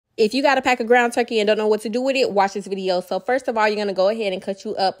If you got a pack of ground turkey and don't know what to do with it, watch this video. So first of all, you're going to go ahead and cut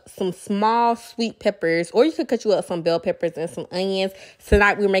you up some small sweet peppers, or you could cut you up some bell peppers and some onions.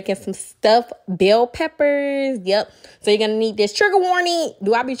 Tonight, we're making some stuffed bell peppers. Yep. So you're going to need this. Trigger warning.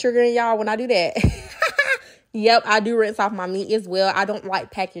 Do I be triggering y'all when I do that? Yep, I do rinse off my meat as well. I don't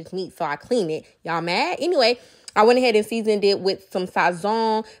like packaged meat, so I clean it. Y'all mad? Anyway, I went ahead and seasoned it with some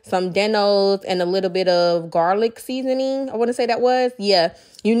sazon, some Danos, and a little bit of garlic seasoning. I want to say that was. Yeah,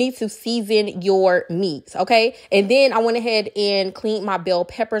 you need to season your meats, okay? And then I went ahead and cleaned my bell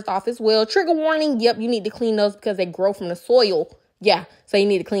peppers off as well. Trigger warning. Yep, you need to clean those because they grow from the soil. Yeah, so you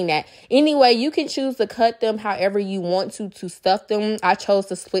need to clean that. Anyway, you can choose to cut them however you want to stuff them. I chose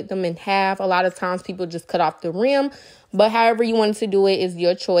to split them in half. A lot of times people just cut off the rim, but however you want to do it is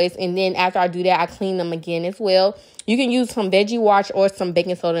your choice. And then after I do that, I clean them again as well. You can use some veggie wash or some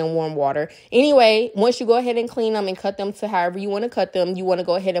baking soda and warm water. Anyway, once you go ahead and clean them and cut them to however you want to cut them, you want to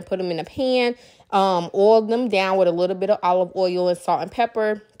go ahead and put them in a pan. Oil them down with a little bit of olive oil and salt and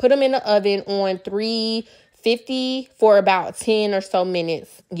pepper. Put them in the oven on 350 for about 10 or so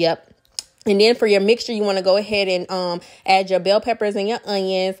minutes. Yep. And then for your mixture, you want to go ahead and add your bell peppers and your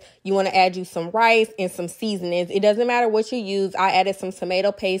onions. You want to add you some rice and some seasonings. It doesn't matter what you use. I added some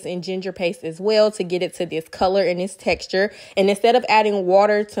tomato paste and ginger paste as well to get it to this color and this texture. And instead of adding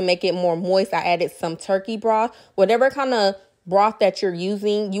water to make it more moist, I added some turkey broth. Whatever kind of broth that you're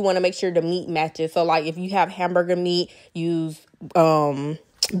using, you want to make sure the meat matches. So like if you have hamburger meat, use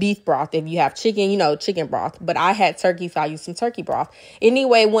beef broth. If you have chicken, chicken broth. But I had turkey, so I used some turkey broth.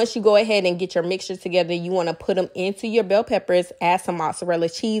 Anyway, once you go ahead and get your mixture together, you want to put them into your bell peppers, add some mozzarella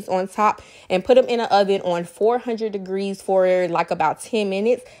cheese on top, and put them in an oven on 400 degrees for like about 10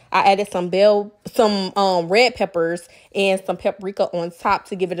 minutes. I added some red peppers and some paprika on top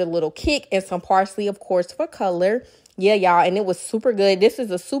to give it a little kick, and some parsley, of course, for color. Yeah, y'all, and it was super good. This is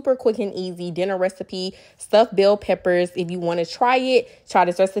a super quick and easy dinner recipe, stuffed bell peppers. If you want to try it, try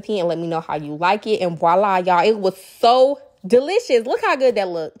this recipe and let me know how you like it. And voila, y'all, it was so delicious. Look how good that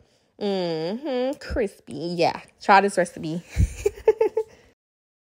looked. Crispy. Yeah, try this recipe.